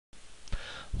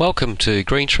Welcome to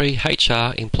Greentree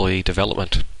HR Employee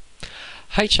Development.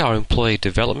 HR Employee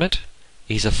Development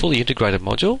is a fully integrated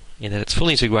module in that it's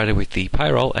fully integrated with the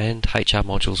payroll and HR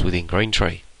modules within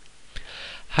Greentree.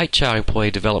 HR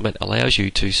Employee Development allows you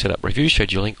to set up review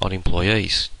scheduling on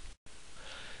employees.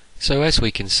 So as we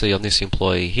can see on this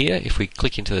employee here, if we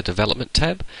click into the Development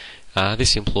tab,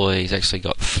 this employee has actually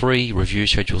got 3 review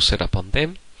schedules set up on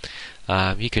them.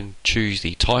 You can choose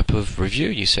the type of review,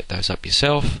 you set those up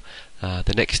yourself,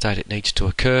 the next date it needs to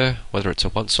occur, whether it's a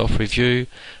once-off review,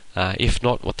 if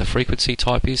not, what the frequency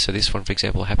type is. So this one, for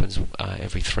example, happens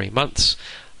every 3 months,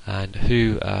 and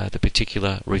who the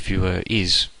particular reviewer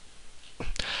is.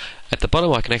 At the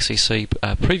bottom I can actually see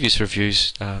previous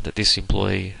reviews that this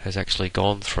employee has actually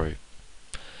gone through.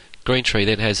 Greentree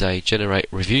then has a generate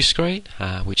review screen,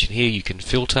 which in here you can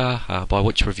filter by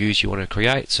which reviews you want to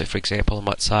create. So for example, I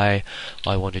might say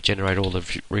I want to generate all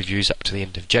the reviews up to the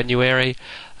end of January.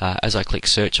 As I click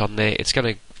search on there, it's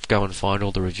going to go and find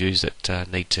all the reviews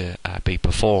that need to be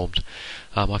performed.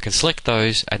 I can select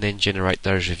those and then generate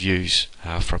those reviews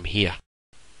from here.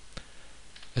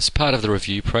 As part of the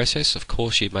review process, of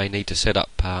course, you may need to set up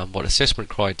what assessment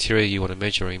criteria you want to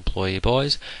measure an employee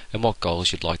by and what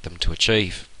goals you'd like them to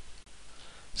achieve.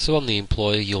 So on the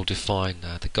employee, you'll define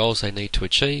the goals they need to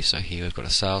achieve. So here we've got a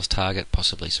sales target,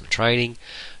 possibly some training.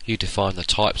 You define the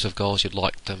types of goals you'd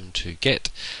like them to get,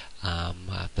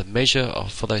 the measure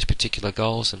for those particular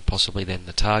goals, and possibly then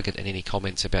the target and any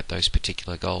comments about those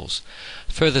particular goals.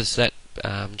 Further to that,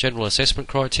 general assessment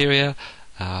criteria.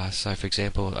 So for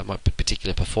example, a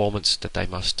particular performance that they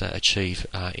must achieve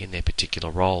in their particular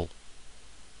role.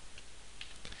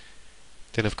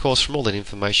 Then of course, from all that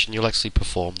information you'll actually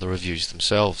perform the reviews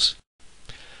themselves.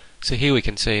 So here we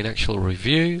can see an actual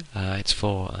review. It's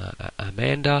for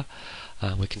Amanda.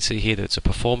 We can see here that it's a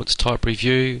performance type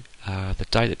review, the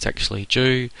date it's actually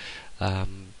due,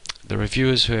 the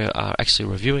reviewers who are actually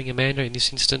reviewing Amanda in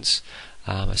this instance,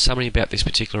 a summary about this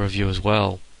particular review as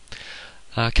well.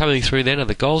 Coming through then are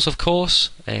the goals, of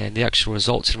course, and the actual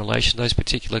results in relation to those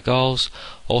particular goals,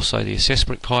 also the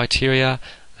assessment criteria,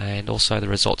 and also the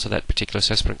results of that particular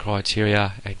assessment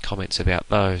criteria and comments about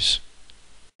those.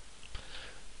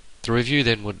 The review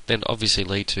then would obviously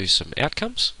lead to some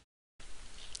outcomes.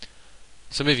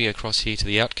 So moving across here to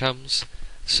the outcomes,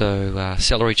 so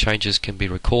salary changes can be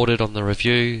recorded on the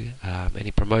review,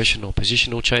 any promotion or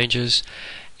positional changes,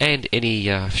 and any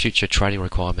future training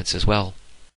requirements as well.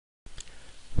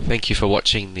 Thank you for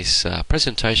watching this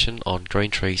presentation on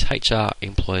Greentree's HR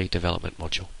Employee Development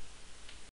module.